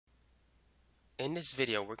In this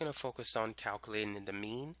video, we're going to focus on calculating the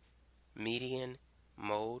mean, median,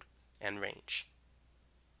 mode, and range.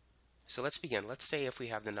 So let's begin. Let's say if we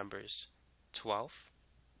have the numbers 12,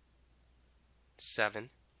 7,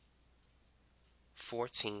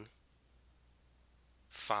 14,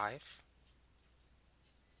 5,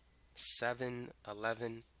 7,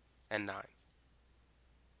 11, and 9.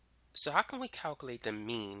 So how can we calculate the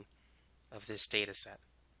mean of this data set?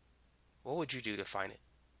 What would you do to find it?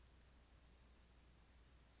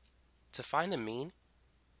 To find the mean,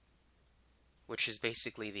 which is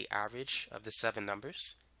basically the average of the 7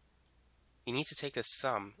 numbers, you need to take the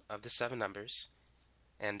sum of the 7 numbers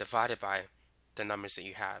and divide it by the numbers that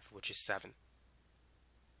you have, which is 7.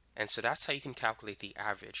 And so that's how you can calculate the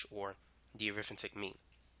average or the arithmetic mean.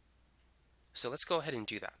 So let's go ahead and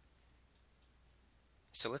do that.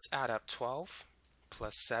 So let's add up 12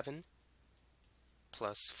 plus 7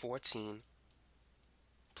 plus 14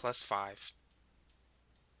 plus 5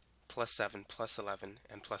 plus 7 plus 11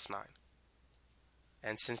 and plus 9.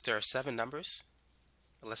 And since there are 7 numbers,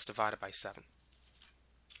 let's divide it by 7.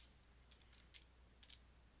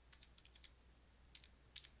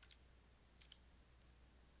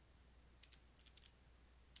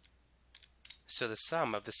 So the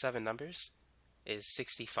sum of the 7 numbers is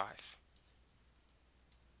 65.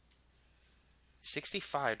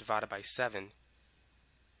 65 divided by 7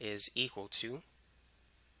 is equal to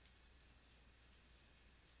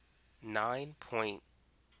 9.285,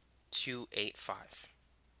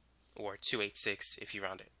 or 286 if you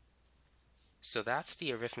round it. So that's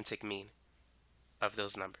the arithmetic mean of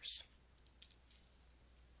those numbers.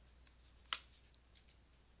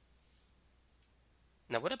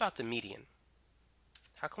 Now what about the median?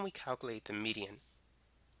 How can we calculate the median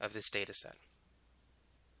of this data set?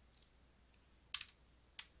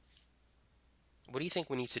 What do you think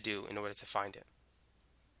we need to do in order to find it?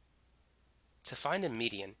 To find the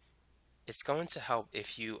median, it's going to help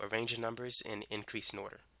if you arrange the numbers in increasing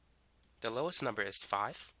order. The lowest number is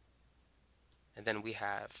 5, and then we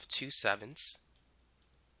have 2 7s.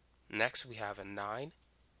 Next we have a 9,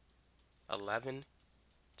 11,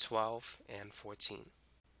 12, and 14.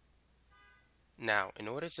 Now, in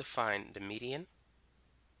order to find the median,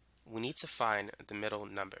 we need to find the middle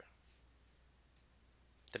number.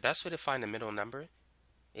 The best way to find the middle number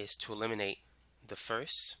is to eliminate the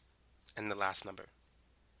first and the last number.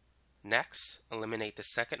 Next, eliminate the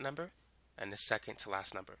second number and the second to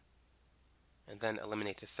last number. And then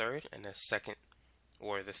eliminate the third and the second,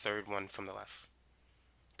 or the third one from the left.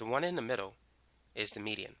 The one in the middle is the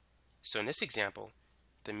median. So in this example,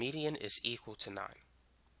 the median is equal to 9.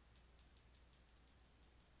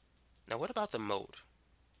 Now what about the mode?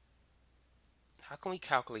 How can we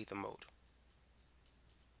calculate the mode?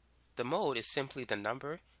 The mode is simply the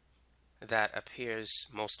number that appears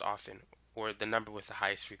most often, or the number with the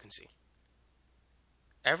highest frequency.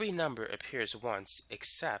 Every number appears once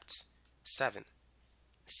except 7.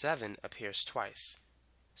 7 appears twice,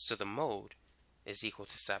 so the mode is equal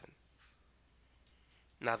to 7.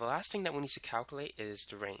 Now the last thing that we need to calculate is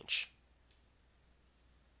the range.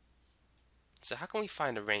 So how can we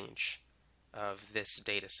find the range of this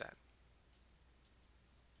data set?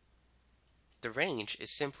 The range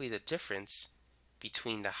is simply the difference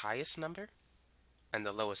between the highest number and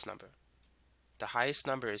the lowest number. The highest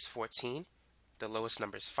number is 14, the lowest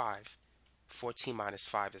number is 5. 14 minus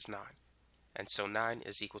 5 is 9, and so 9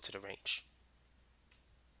 is equal to the range.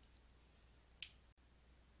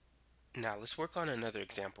 Now let's work on another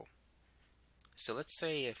example. So let's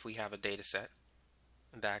say if we have a data set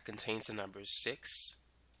that contains the numbers 6,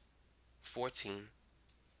 14,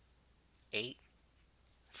 8,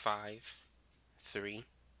 5, 3,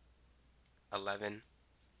 11,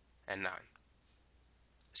 and 9.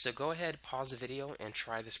 So go ahead, pause the video, and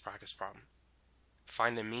try this practice problem.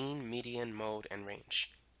 Find the mean, median, mode, and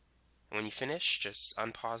range. And when you finish, just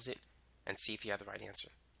unpause it and see if you have the right answer.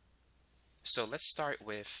 So let's start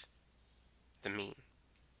with the mean.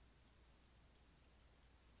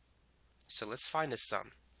 So let's find the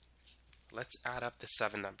sum. Let's add up the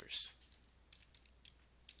 7 numbers.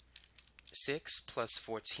 6 plus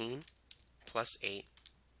 14 plus 8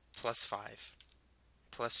 plus 5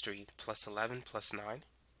 plus 3 plus 11 plus 9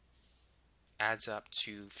 adds up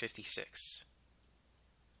to 56.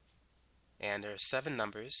 And there are 7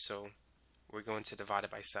 numbers, so we're going to divide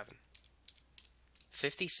it by 7.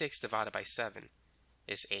 56 divided by 7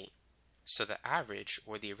 is 8. So the average,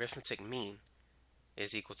 or the arithmetic mean,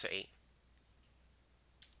 is equal to 8.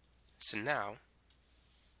 So now,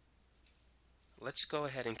 let's go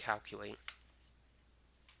ahead and calculate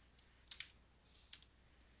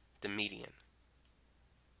the median.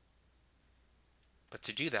 But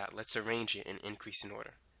to do that, let's arrange it in increasing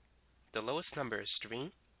order. The lowest number is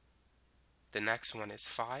 3, the next one is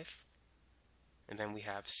 5, and then we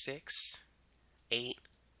have 6, 8,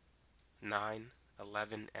 9,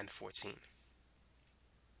 11, and 14.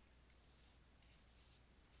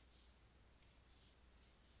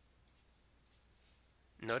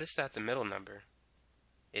 Notice that the middle number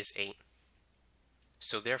is 8.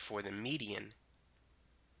 So therefore the median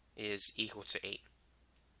is equal to 8.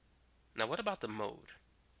 Now what about the mode?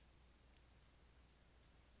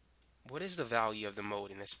 What is the value of the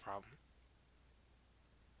mode in this problem?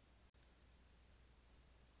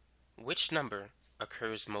 Which number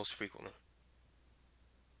occurs most frequently?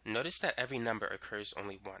 Notice that every number occurs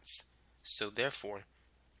only once, so therefore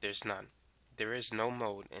there's none. There is no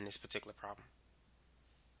mode in this particular problem.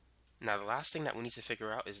 Now the last thing that we need to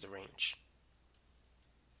figure out is the range,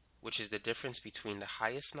 which is the difference between the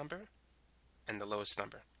highest number and the lowest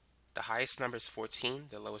number. The highest number is 14,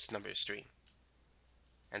 the lowest number is 3.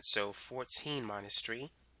 And so 14 minus 3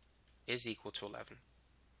 is equal to 11.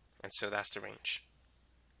 And so that's the range.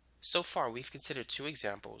 So far we've considered 2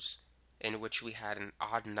 examples in which we had an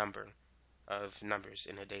odd number of numbers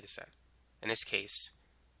in a data set. In this case,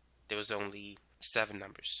 there was only 7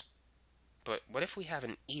 numbers. But what if we have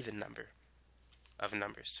an even number of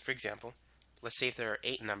numbers? For example, let's say if there are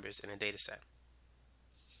 8 numbers in a data set.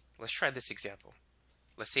 Let's try this example.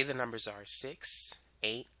 Let's say the numbers are 6,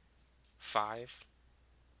 8, 5,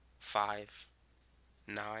 5,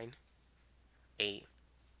 9, 8,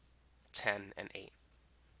 10, and 8.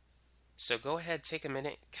 So go ahead, take a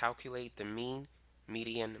minute, calculate the mean,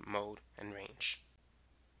 median, mode, and range.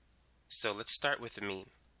 So let's start with the mean.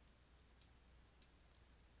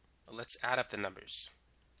 Let's add up the numbers.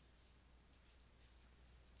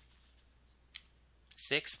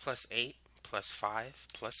 6 plus 8 plus 5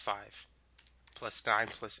 plus 5 plus 9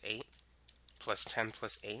 plus 8 plus 10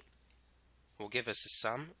 plus 8 will give us a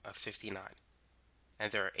sum of 59.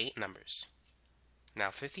 And there are 8 numbers.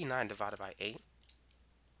 Now 59 divided by 8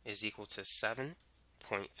 is equal to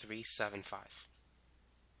 7.375.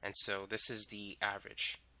 And so this is the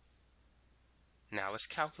average. Now let's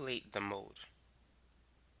calculate the mode.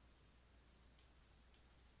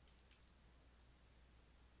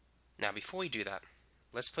 Now before we do that,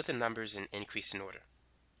 let's put the numbers in increasing order,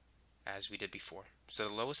 as we did before. So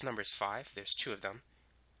the lowest number is 5, there's 2 of them,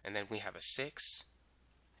 and then we have a 6,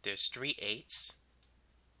 there's 3 8s,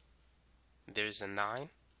 there's a 9,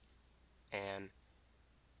 and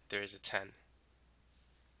there's a 10.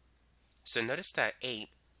 So notice that 8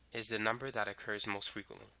 is the number that occurs most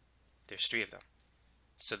frequently. There's 3 of them.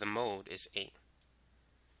 So the mode is 8.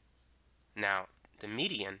 Now the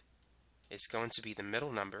median is going to be the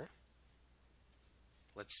middle number.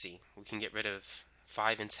 Let's see, we can get rid of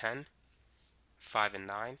 5 and 10, 5 and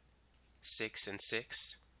 9, 6 and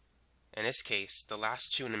 6. In this case, the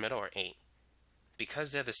last 2 in the middle are 8.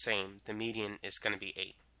 Because they're the same, the median is going to be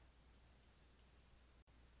 8.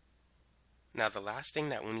 Now the last thing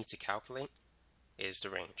that we need to calculate is the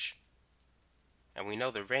range. And we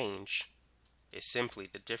know the range is simply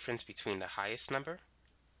the difference between the highest number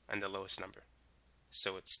and the lowest number.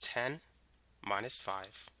 So it's 10 minus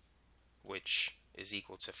 5, which is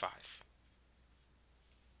equal to 5.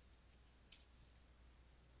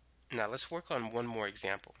 Now let's work on one more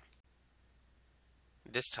example.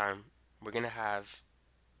 This time we're going to have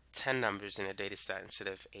 10 numbers in a data set instead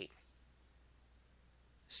of 8.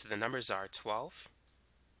 So the numbers are 12,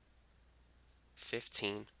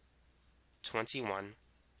 15, 21,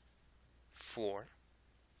 4,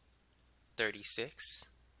 36,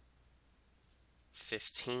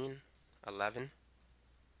 15, 11,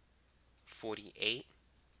 48,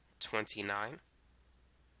 29,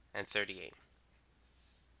 and 38.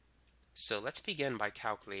 So let's begin by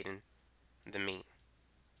calculating the mean.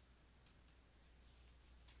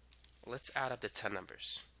 Let's add up the 10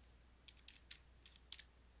 numbers.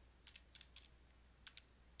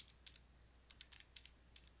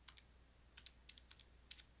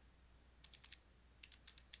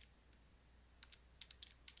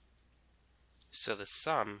 So the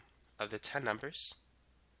sum of the 10 numbers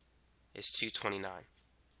is 229.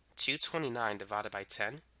 229 divided by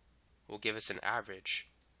 10 will give us an average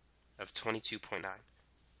of 22.9.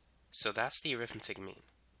 So that's the arithmetic mean.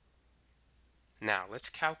 Now let's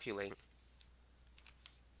calculate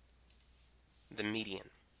the median.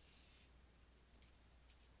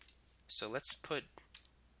 So let's put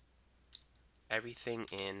everything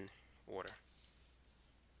in order.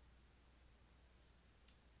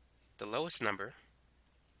 The lowest number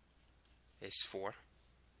is 4,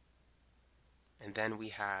 and then we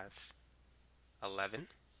have 11,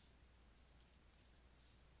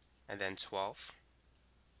 and then 12,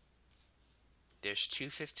 there's two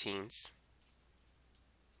 15s.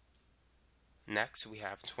 Next, we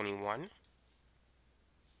have 21,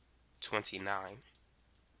 29,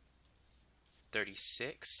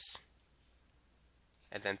 36,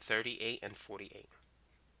 and then 38 and 48.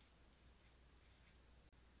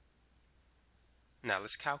 Now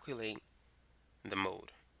let's calculate the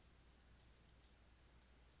mode.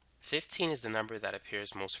 15 is the number that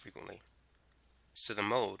appears most frequently, so the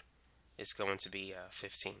mode is going to be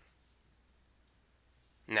 15.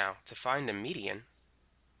 Now, to find the median,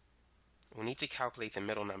 we need to calculate the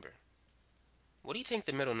middle number. What do you think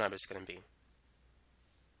the middle number is going to be?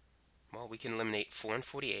 Well, we can eliminate 4 and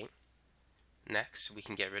 48. Next, we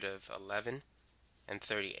can get rid of 11 and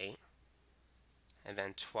 38, and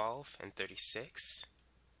then 12 and 36,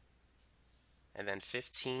 and then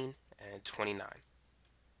 15 and 29.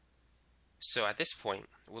 So at this point,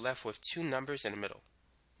 we're left with two numbers in the middle.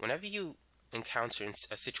 Whenever you encounter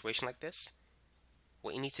a situation like this,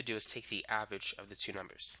 what you need to do is take the average of the two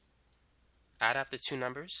numbers. Add up the two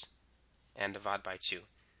numbers and divide by 2.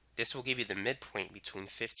 This will give you the midpoint between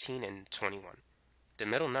 15 and 21. The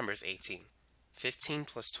middle number is 18. 15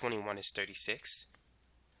 plus 21 is 36.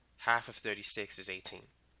 Half of 36 is 18.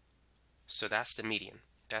 So that's the median.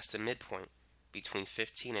 That's the midpoint between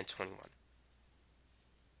 15 and 21.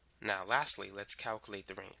 Now lastly, let's calculate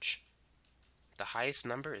the range. The highest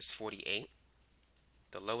number is 48.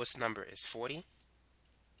 The lowest number is 40.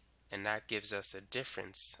 And that gives us a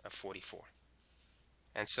difference of 44.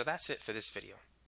 And so that's it for this video.